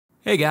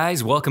Hey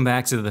guys, welcome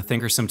back to the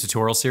ThinkorSwim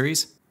tutorial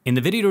series. In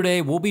the video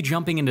today, we'll be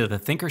jumping into the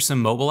ThinkorSwim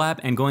mobile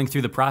app and going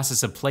through the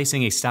process of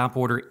placing a stop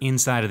order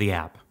inside of the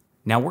app.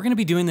 Now we're going to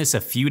be doing this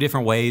a few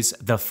different ways.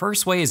 The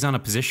first way is on a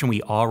position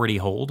we already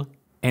hold,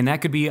 and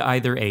that could be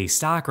either a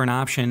stock or an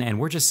option, and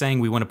we're just saying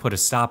we want to put a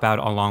stop out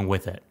along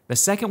with it. The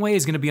second way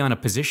is going to be on a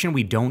position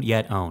we don't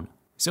yet own.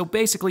 So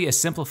basically a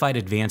simplified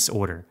advanced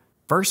order.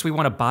 First, we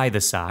want to buy the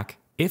stock.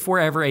 If we're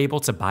ever able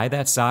to buy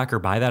that stock or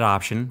buy that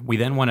option, we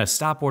then want a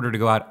stop order to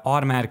go out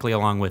automatically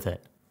along with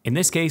it. In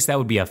this case, that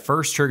would be a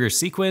first trigger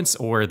sequence,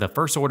 or the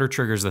first order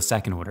triggers the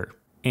second order.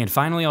 And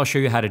finally, I'll show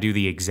you how to do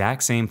the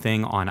exact same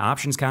thing on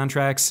options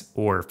contracts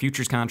or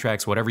futures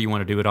contracts, whatever you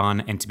want to do it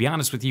on. And to be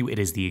honest with you, it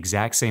is the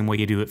exact same way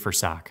you do it for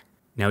stock.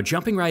 Now,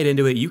 jumping right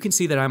into it, you can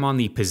see that I'm on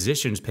the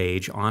positions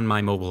page on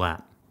my mobile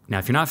app. Now,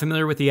 if you're not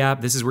familiar with the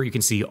app, this is where you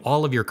can see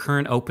all of your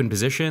current open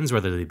positions,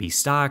 whether they be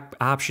stock,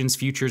 options,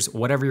 futures,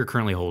 whatever you're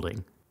currently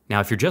holding.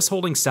 Now, if you're just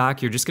holding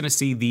stock, you're just going to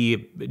see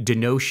the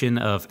denotation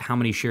of how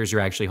many shares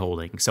you're actually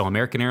holding. So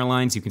American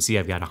Airlines, you can see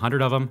I've got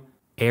 100 of them.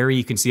 Airy,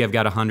 you can see I've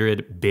got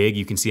 100. Big,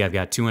 you can see I've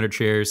got 200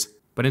 shares.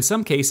 But in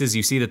some cases,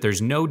 you see that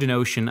there's no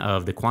denotion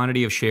of the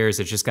quantity of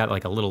shares. It's just got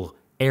like a little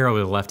arrow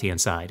to the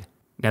left-hand side.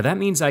 Now, that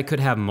means I could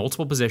have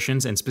multiple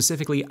positions and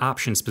specifically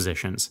options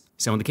positions.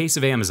 So in the case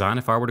of Amazon,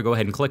 if I were to go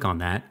ahead and click on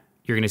that,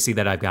 you're going to see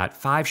that I've got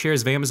 5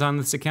 shares of Amazon in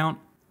this account,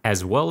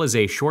 as well as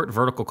a short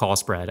vertical call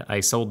spread. I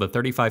sold the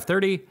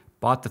 35.30,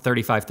 bought the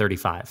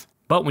 35.35.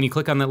 But when you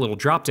click on that little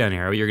drop-down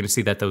arrow, you're going to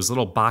see that those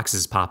little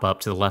boxes pop up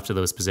to the left of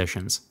those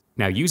positions.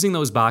 Now, using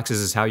those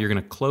boxes is how you're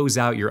going to close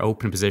out your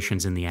open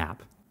positions in the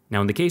app. Now,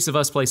 in the case of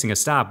us placing a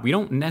stop, we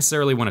don't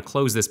necessarily want to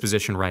close this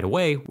position right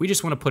away. We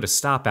just want to put a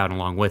stop out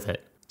along with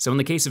it. So in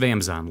the case of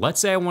Amazon,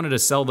 let's say I wanted to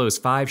sell those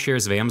 5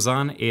 shares of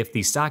Amazon if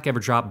the stock ever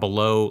dropped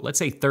below, let's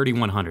say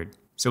 3,100.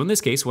 So in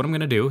this case, what I'm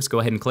going to do is go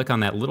ahead and click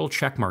on that little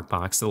check mark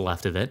box to the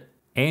left of it,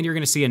 and you're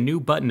going to see a new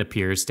button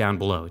appears down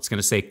below. It's going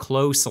to say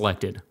Close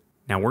Selected.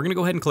 Now we're going to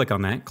go ahead and click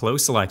on that,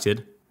 Close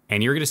Selected,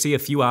 and you're going to see a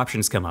few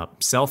options come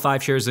up. Sell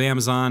 5 shares of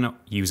Amazon,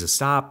 use a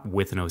stop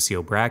with an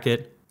OCO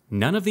bracket.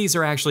 None of these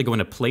are actually going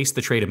to place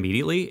the trade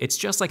immediately. It's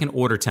just like an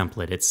order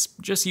template. It's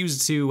just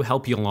used to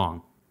help you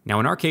along. Now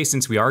in our case,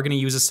 since we are going to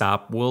use a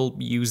stop, we'll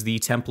use the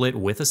template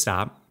with a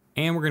stop,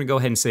 and we're going to go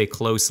ahead and say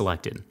Close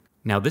Selected.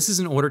 Now this is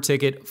an order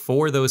ticket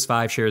for those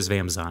 5 shares of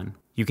Amazon.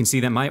 You can see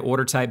that my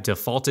order type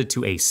defaulted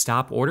to a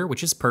stop order,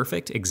 which is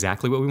perfect,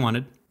 exactly what we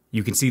wanted.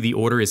 You can see the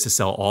order is to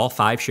sell all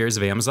 5 shares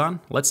of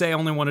Amazon. Let's say I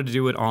only wanted to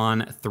do it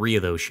on 3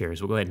 of those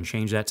shares. We'll go ahead and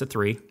change that to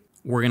 3.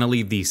 We're going to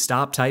leave the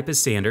stop type as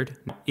standard.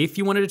 If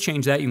you wanted to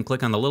change that, you can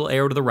click on the little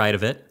arrow to the right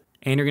of it,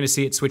 and you're going to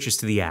see it switches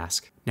to the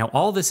ask. Now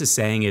all this is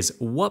saying is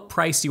what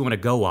price do you want to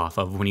go off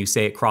of when you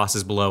say it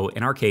crosses below,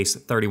 in our case,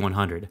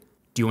 3,100.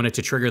 Do you want it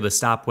to trigger the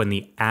stop when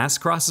the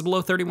ask crosses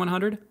below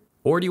 3,100?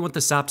 Or do you want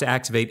the stop to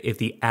activate if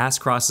the ask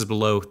crosses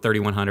below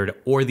 3,100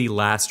 or the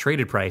last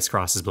traded price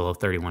crosses below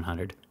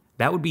 3,100?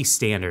 That would be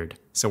standard.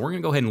 So we're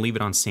going to go ahead and leave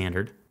it on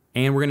standard.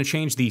 And we're going to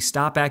change the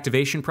stop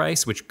activation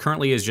price, which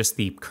currently is just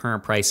the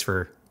current price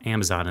for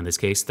Amazon in this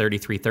case,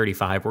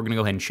 $33.35. We're going to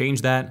go ahead and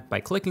change that by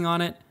clicking on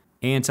it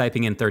and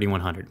typing in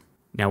 3,100.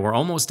 Now we're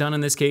almost done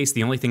in this case.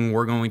 The only thing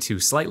we're going to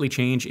slightly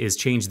change is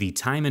change the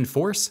time in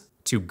force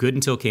to good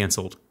until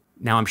canceled.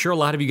 Now, I'm sure a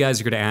lot of you guys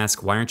are going to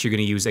ask, why aren't you going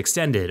to use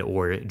extended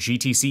or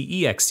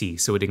GTC EXT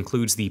so it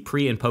includes the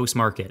pre and post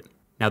market?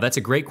 Now, that's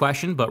a great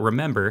question, but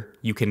remember,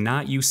 you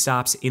cannot use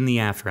stops in the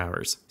after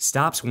hours.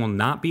 Stops will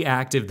not be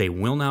active. They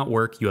will not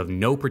work. You have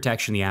no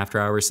protection in the after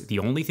hours. The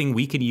only thing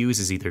we can use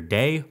is either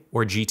day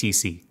or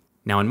GTC.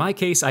 Now, in my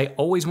case, I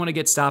always want to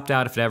get stopped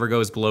out if it ever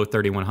goes below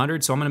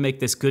 3,100, so I'm going to make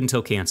this good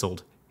until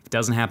canceled. If it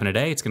doesn't happen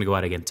today, it's going to go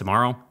out again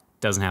tomorrow. If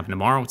it doesn't happen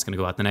tomorrow, it's going to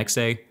go out the next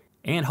day.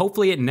 And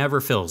hopefully it never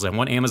fills. I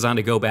want Amazon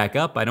to go back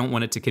up. I don't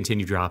want it to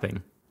continue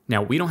dropping.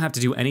 Now, we don't have to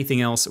do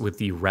anything else with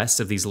the rest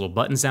of these little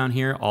buttons down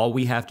here. All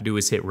we have to do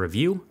is hit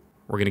review.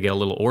 We're going to get a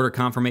little order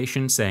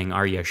confirmation saying,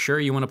 are you sure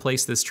you want to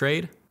place this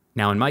trade?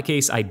 Now, in my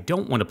case, I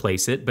don't want to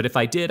place it, but if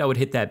I did, I would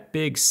hit that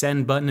big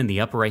send button in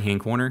the upper right-hand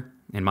corner.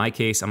 In my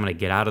case, I'm going to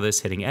get out of this,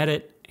 hitting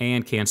edit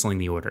and canceling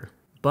the order.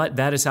 But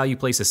that is how you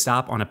place a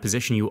stop on a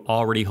position you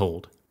already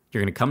hold.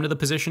 You're going to come to the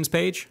positions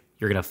page.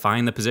 You're going to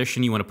find the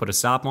position you want to put a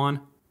stop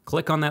on.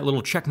 Click on that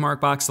little check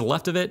mark box to the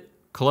left of it,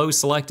 Close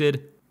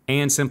Selected,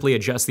 and simply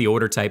adjust the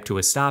order type to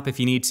a stop if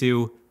you need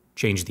to,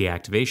 change the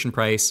activation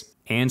price,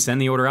 and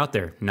send the order out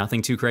there.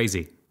 Nothing too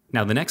crazy.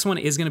 Now, the next one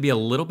is going to be a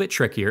little bit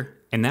trickier,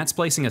 and that's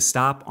placing a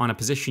stop on a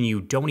position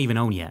you don't even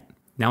own yet.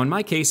 Now, in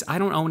my case, I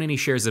don't own any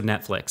shares of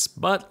Netflix,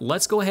 but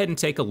let's go ahead and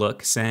take a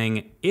look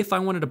saying if I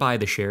wanted to buy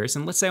the shares,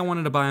 and let's say I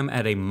wanted to buy them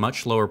at a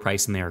much lower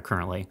price than they are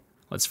currently.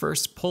 Let's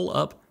first pull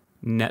up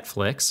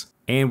Netflix.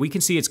 And we can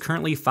see it's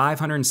currently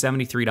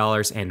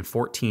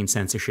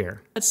 $573.14 a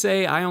share. Let's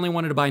say I only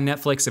wanted to buy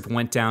Netflix if it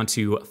went down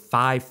to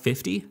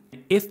 $5.50.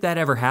 If that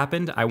ever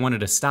happened, I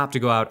wanted a stop to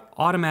go out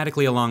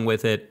automatically along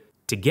with it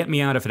to get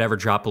me out if it ever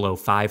dropped below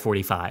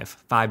 $5.45,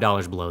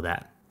 $5 below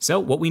that. So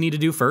what we need to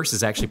do first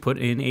is actually put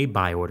in a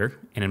buy order.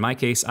 And in my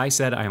case, I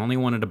said I only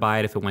wanted to buy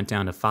it if it went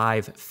down to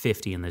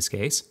 $5.50 in this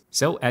case.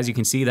 So as you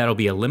can see, that'll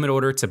be a limit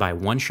order to buy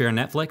 1 share of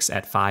Netflix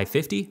at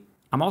 $5.50.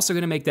 I'm also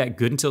going to make that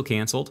good until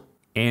canceled.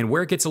 And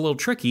where it gets a little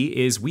tricky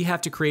is we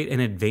have to create an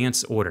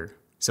advance order.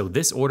 So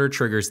this order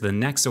triggers the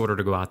next order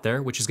to go out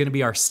there, which is going to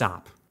be our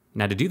stop.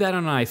 Now to do that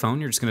on an iPhone,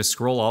 you're just going to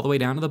scroll all the way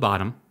down to the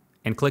bottom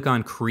and click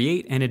on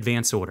Create an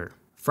Advance Order.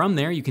 From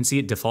there, you can see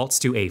it defaults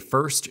to a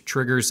first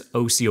triggers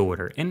OCO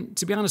order. And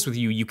to be honest with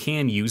you, you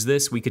can use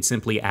this. We could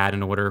simply add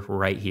an order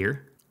right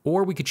here.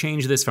 Or we could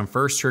change this from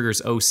first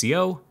triggers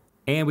OCO,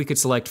 and we could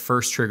select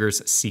first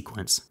triggers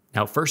sequence.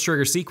 Now, first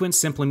trigger sequence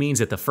simply means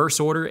that the first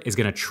order is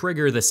going to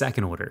trigger the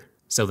second order.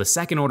 So the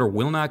second order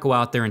will not go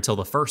out there until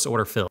the first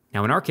order fills.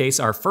 Now, in our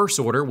case, our first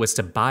order was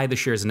to buy the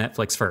shares of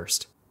Netflix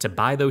first, to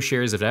buy those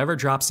shares if it ever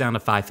drops down to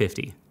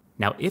 $5.50.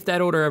 Now, if that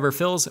order ever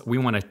fills, we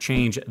want to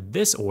change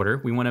this order.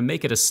 We want to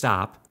make it a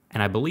stop.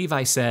 And I believe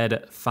I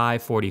said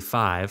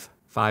 $5.45,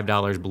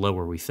 $5 below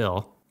where we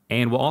fill.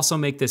 And we'll also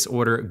make this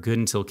order good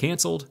until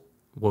canceled.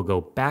 We'll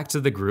go back to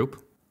the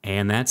group,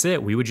 and that's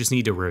it. We would just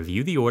need to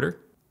review the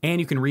order.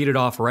 And you can read it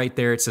off right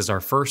there. It says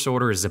our first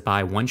order is to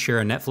buy 1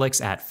 share of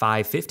Netflix at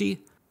 $5.50.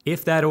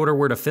 If that order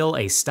were to fill,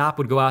 a stop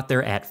would go out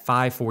there at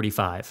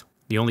 $5.45.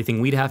 The only thing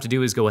we'd have to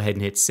do is go ahead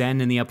and hit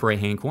send in the upper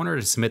right-hand corner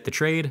to submit the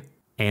trade,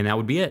 and that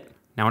would be it.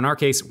 Now, in our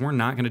case, we're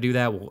not going to do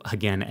that. We'll,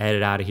 again,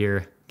 edit out of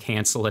here,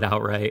 cancel it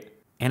outright.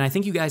 And I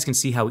think you guys can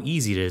see how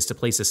easy it is to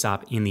place a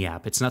stop in the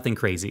app. It's nothing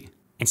crazy.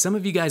 And some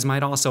of you guys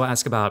might also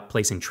ask about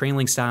placing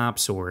trailing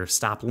stops or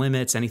stop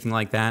limits, anything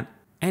like that.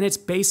 And it's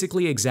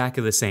basically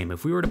exactly the same.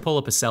 If we were to pull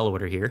up a sell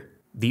order here,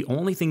 the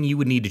only thing you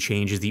would need to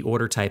change is the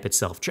order type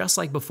itself, just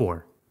like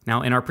before.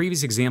 Now, in our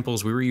previous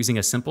examples, we were using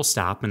a simple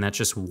stop, and that's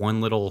just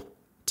one little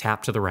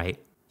tap to the right.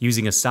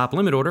 Using a stop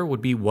limit order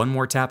would be one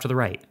more tap to the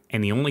right,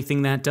 and the only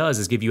thing that does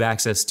is give you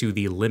access to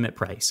the limit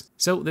price.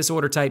 So this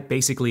order type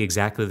basically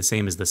exactly the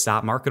same as the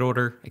stop market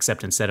order,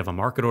 except instead of a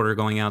market order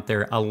going out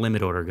there, a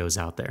limit order goes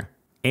out there.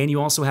 And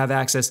you also have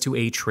access to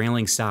a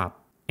trailing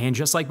stop. And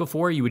just like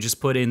before, you would just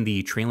put in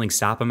the trailing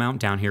stop amount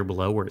down here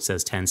below where it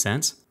says 10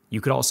 cents. You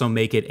could also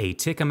make it a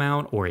tick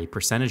amount or a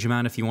percentage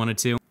amount if you wanted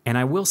to. And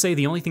I will say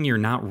the only thing you're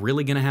not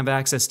really going to have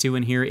access to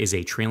in here is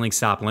a trailing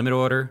stop limit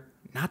order.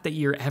 Not that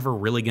you're ever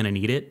really going to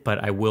need it,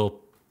 but I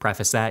will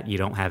preface that you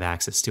don't have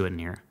access to it in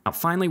here. Now,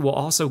 finally, we'll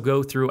also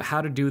go through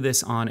how to do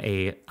this on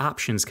a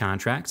options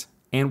contract,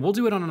 and we'll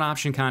do it on an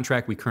option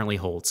contract we currently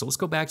hold. So let's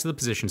go back to the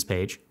positions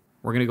page.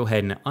 We're going to go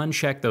ahead and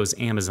uncheck those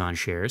Amazon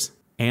shares,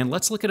 and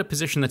let's look at a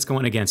position that's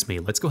going against me.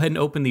 Let's go ahead and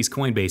open these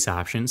Coinbase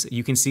options.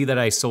 You can see that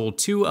I sold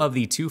 2 of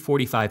the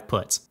 245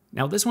 puts.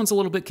 Now, this one's a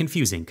little bit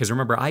confusing because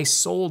remember, I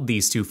sold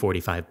these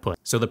 245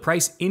 puts. So the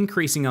price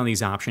increasing on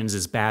these options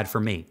is bad for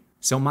me.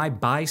 So my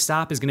buy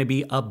stop is going to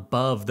be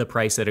above the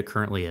price that it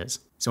currently is.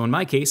 So in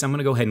my case, I'm going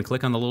to go ahead and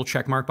click on the little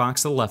check mark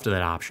box to the left of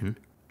that option.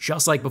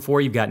 Just like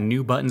before, you've got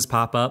new buttons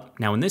pop up.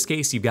 Now in this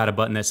case, you've got a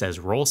button that says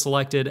roll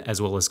selected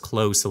as well as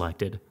close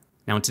selected.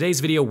 Now in today's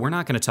video, we're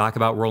not going to talk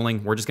about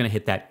rolling. We're just going to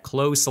hit that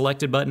close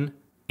selected button.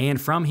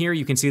 And from here,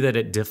 you can see that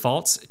it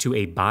defaults to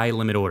a buy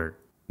limit order.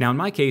 Now in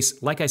my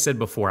case, like I said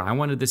before, I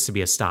wanted this to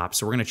be a stop.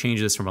 So we're going to change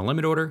this from a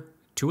limit order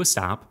to a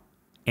stop.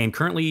 And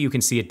currently you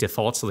can see it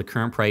defaults to the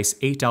current price,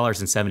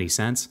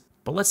 $8.70.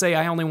 But let's say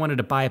I only wanted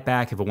to buy it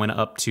back if it went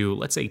up to,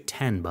 let's say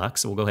 $10.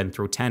 So we'll go ahead and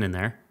throw 10 in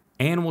there.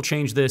 And we'll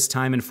change this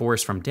time in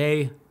force from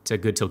day to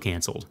good till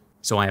canceled.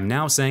 So I am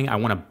now saying I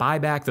want to buy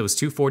back those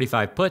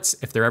 245 puts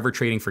if they're ever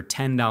trading for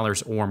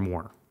 $10 or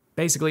more.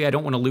 Basically, I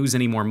don't want to lose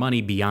any more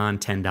money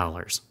beyond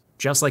 $10.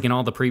 Just like in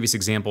all the previous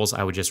examples,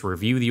 I would just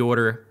review the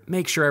order,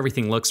 make sure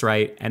everything looks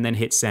right, and then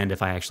hit send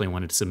if I actually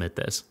wanted to submit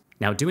this.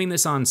 Now, doing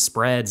this on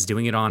spreads,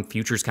 doing it on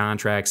futures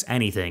contracts,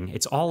 anything,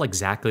 it's all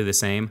exactly the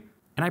same.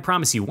 And I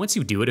promise you, once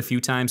you do it a few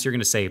times, you're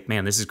going to say,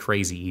 man, this is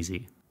crazy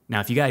easy. Now,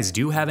 if you guys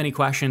do have any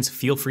questions,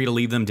 feel free to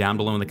leave them down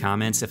below in the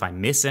comments. If I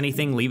miss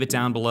anything, leave it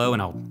down below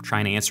and I'll try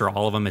and answer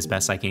all of them as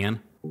best I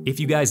can. If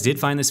you guys did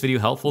find this video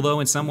helpful though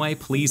in some way,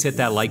 please hit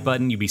that like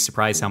button. You'd be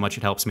surprised how much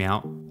it helps me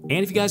out. And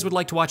if you guys would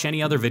like to watch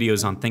any other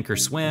videos on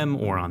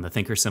ThinkorSwim or on the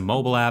ThinkorSwim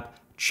mobile app,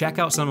 check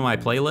out some of my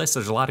playlists.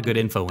 There's a lot of good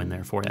info in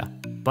there for you.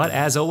 But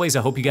as always,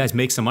 I hope you guys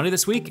make some money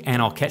this week,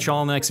 and I'll catch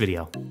y'all in the next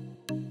video.